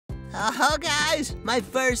Oh, guys, my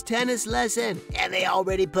first tennis lesson, and they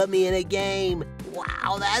already put me in a game.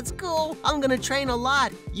 Wow, that's cool. I'm gonna train a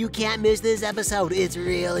lot. You can't miss this episode. It's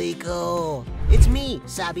really cool. It's me,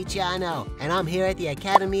 Sabichano, and I'm here at the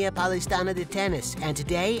Academy of Paulistana Tennis. And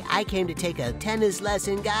today, I came to take a tennis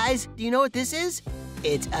lesson, guys. Do you know what this is?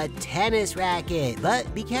 It's a tennis racket.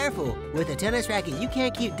 But be careful. With a tennis racket, you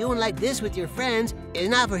can't keep doing like this with your friends. It's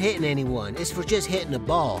not for hitting anyone. It's for just hitting a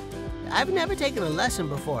ball. I've never taken a lesson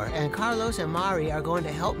before, and Carlos and Mari are going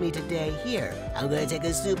to help me today here. I'm going to take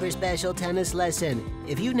a super special tennis lesson.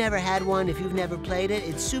 If you've never had one, if you've never played it,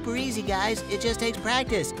 it's super easy, guys. It just takes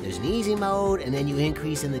practice. There's an easy mode, and then you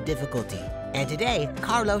increase in the difficulty. And today,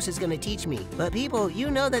 Carlos is going to teach me. But people,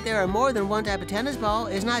 you know that there are more than one type of tennis ball.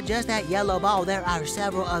 It's not just that yellow ball. There are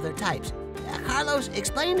several other types. Carlos,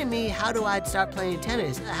 explain to me, how do I start playing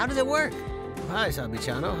tennis? How does it work? Hi,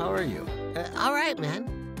 Sabichano. How are you? All right,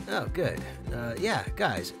 man. Oh, good. Yeah,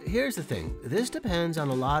 guys, here's the thing. This depends on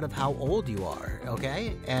a lot of how old you are,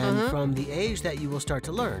 okay? And from the age that you will start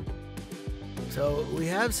to learn. So we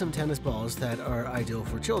have some tennis balls that are ideal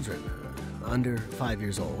for children, under 5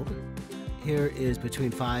 years old. Here is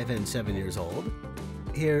between 5 and 7 years old.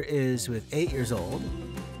 Here is with 8 years old,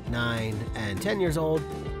 9 and 10 years old.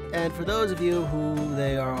 And for those of you who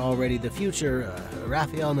they are already the future,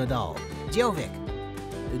 Rafael Nadal, Djokovic,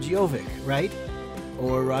 right?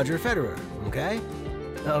 Or Roger Federer, okay?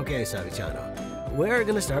 Okay, Sabichano, we're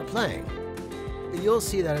gonna start playing. You'll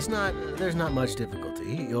see that there's not much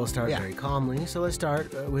difficulty. You'll start very calmly, so let's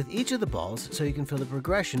start with each of the balls so you can feel the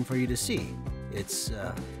progression for you to see. It's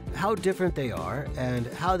how different they are and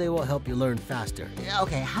how they will help you learn faster.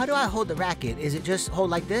 Okay, how do I hold the racket? Is it just hold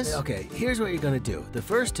like this? Okay, here's what you're gonna do. The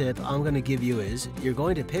first tip I'm gonna give you is you're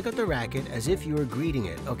going to pick up the racket as if you were greeting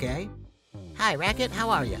it, okay? Hi, racket, how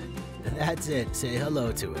are you? That's it. Say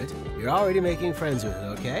hello to it. You're already making friends with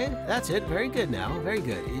it, okay? That's it. Very good now. Very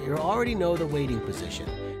good. You already know the waiting position.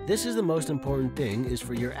 This is the most important thing, is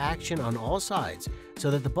for your action on all sides, so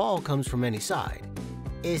that the ball comes from any side.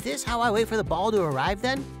 Is this how I wait for the ball to arrive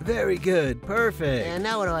then? Very good. Perfect. And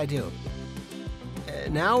now what do I do?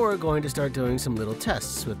 Now we're going to start doing some little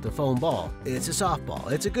tests with the foam ball. It's a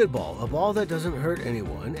softball. It's a good ball. A ball that doesn't hurt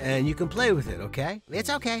anyone, and you can play with it, okay? It's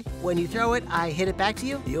okay. When you throw it, I hit it back to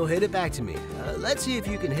you? You'll hit it back to me. Let's see if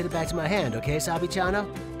you can hit it back to my hand, okay, Sabichano?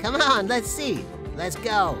 Come on, let's see. Let's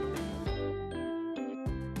go.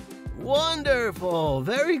 Wonderful.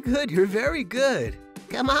 Very good. You're very good.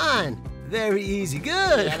 Come on. Very easy.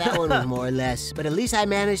 Good. Yeah, that one was more or less. But at least I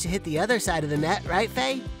managed to hit the other side of the net, right,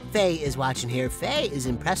 Faye? Faye is watching here. Faye is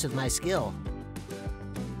impressed with my skill.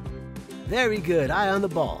 Very good. Eye on the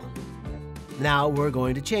ball. Now we're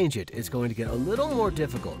going to change it. It's going to get a little more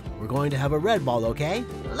difficult. We're going to have a red ball, okay?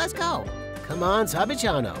 Let's go. Come on,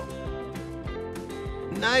 Sabichano.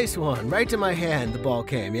 Nice one. Right to my hand the ball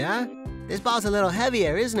came, yeah? This ball's a little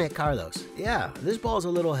heavier, isn't it, Carlos? Yeah, this ball's a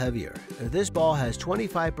little heavier. This ball has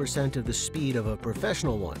 25% of the speed of a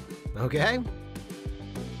professional one, okay?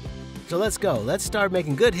 So let's go. Let's start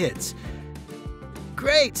making good hits.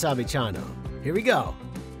 Great, Sabichano. Here we go.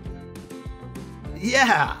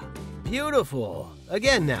 Yeah, beautiful.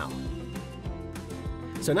 Again now.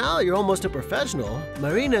 So now you're almost a professional.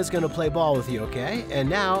 Marina's gonna play ball with you, okay? And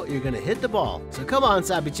now you're gonna hit the ball. So come on,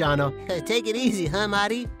 Sabichano. Take it easy, huh,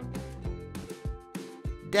 Mari?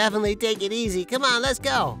 Definitely take it easy. Come on, let's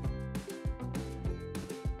go.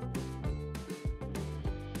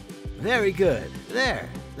 Very good. There.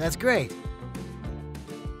 That's great.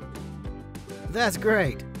 That's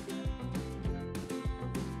great.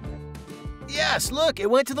 Yes, look, it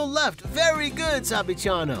went to the left. Very good,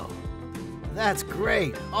 Sabichano. That's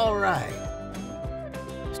great. All right.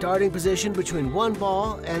 Starting position between one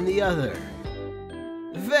ball and the other.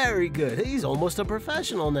 Very good. He's almost a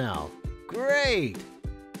professional now. Great.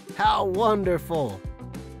 How wonderful.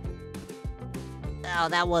 Oh,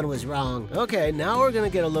 that one was wrong. Okay, now we're gonna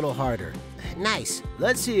get a little harder. Nice.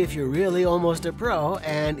 Let's see if you're really almost a pro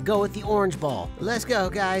and go with the orange ball. Let's go,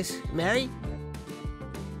 guys. Mary?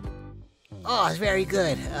 Oh, it's very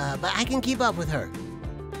good, but I can keep up with her.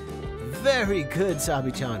 Very good,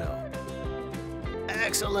 Sabichano.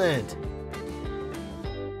 Excellent.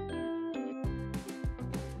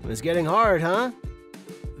 It's getting hard, huh?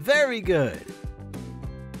 Very good.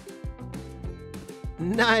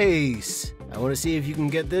 Nice. I want to see if you can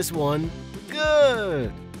get this one.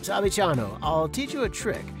 Good. Sabichano, I'll teach you a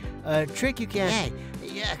trick. A trick you can't... Hey,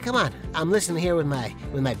 yeah, come on. I'm listening here with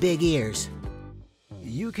my big ears.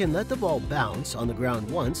 You can let the ball bounce on the ground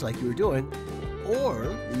once, like you were doing,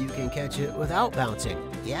 or you can catch it without bouncing.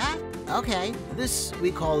 Yeah? Okay. This,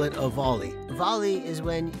 we call it a volley. Volley is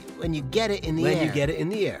when you get it in the air. When you get it in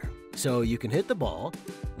the air. So you can hit the ball,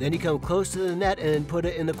 then you come close to the net and put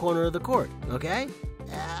it in the corner of the court, okay?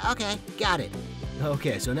 Okay, got it.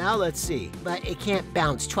 Okay, so now let's see. But it can't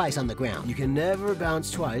bounce twice on the ground. You can never bounce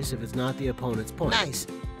twice if it's not the opponent's point. Nice.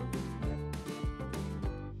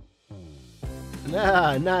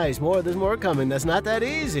 Ah, nice. There's more coming. That's not that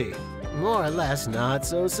easy. More or less, not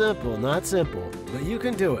so simple, not simple. But you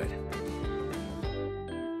can do it.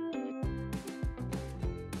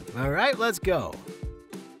 All right, let's go.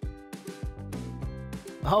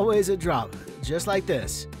 Always a drop, just like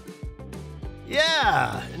this.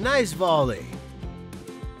 Yeah, nice volley.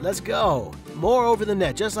 Let's go. More over the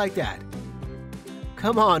net, just like that.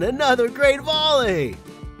 Come on, another great volley.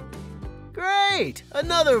 Great,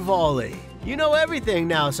 another volley. You know everything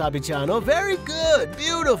now, Sabichano. Very good,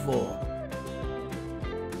 beautiful.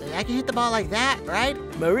 I can hit the ball like that, right?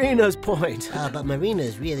 Marina's point. But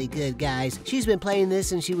Marina's really good, guys. She's been playing this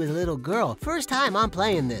since she was a little girl. First time I'm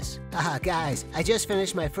playing this. Guys, I just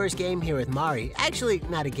finished my first game here with Mari. Actually,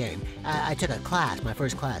 not a game. I took a class, my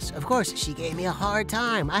first class. Of course, she gave me a hard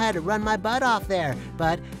time. I had to run my butt off there,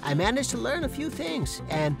 but I managed to learn a few things.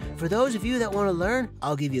 And for those of you that want to learn,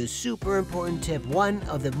 I'll give you a super important tip. One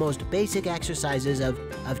of the most basic exercises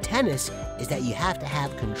of tennis is that you have to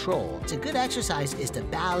have control. It's a good exercise is to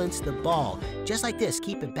balance the ball. Just like this,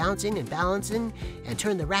 keep it bouncing and balancing and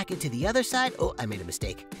turn the racket to the other side. Oh, I made a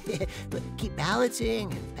mistake. But keep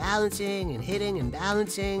balancing and balancing and hitting and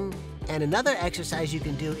balancing. And another exercise you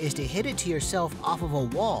can do is to hit it to yourself off of a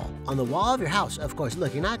wall, on the wall of your house. Of course,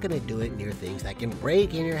 look, you're not gonna do it near things that can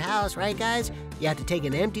break in your house, right guys? You have to take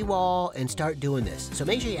an empty wall and start doing this. So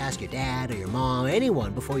make sure you ask your dad or your mom,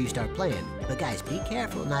 anyone, before you start playing. But guys, be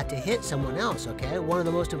careful not to hit someone else, okay? One of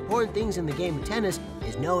the most important things in the game of tennis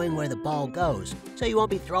is knowing where the ball goes. So you won't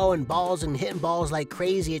be throwing balls and hitting balls like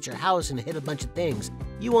crazy at your house and hit a bunch of things.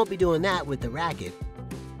 You won't be doing that with the racket.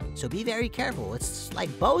 So be very careful. It's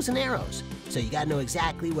like bows and arrows. So you gotta know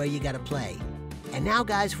exactly where you gotta play. And now,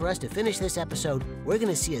 guys, for us to finish this episode, we're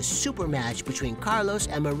gonna see a super match between Carlos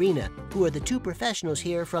and Marina, who are the two professionals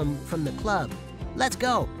here from the club. Let's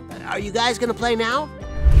go. Are you guys gonna play now?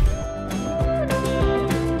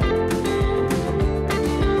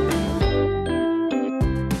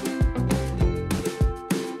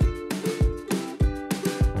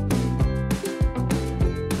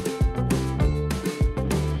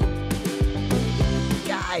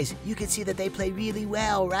 You can see that they play really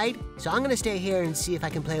well, right? So I'm gonna stay here and see if I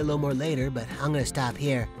can play a little more later, but I'm gonna stop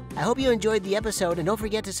here. I hope you enjoyed the episode, and don't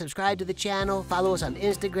forget to subscribe to the channel, follow us on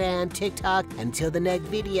Instagram, TikTok, and until the next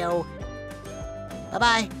video.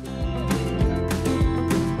 Bye-bye.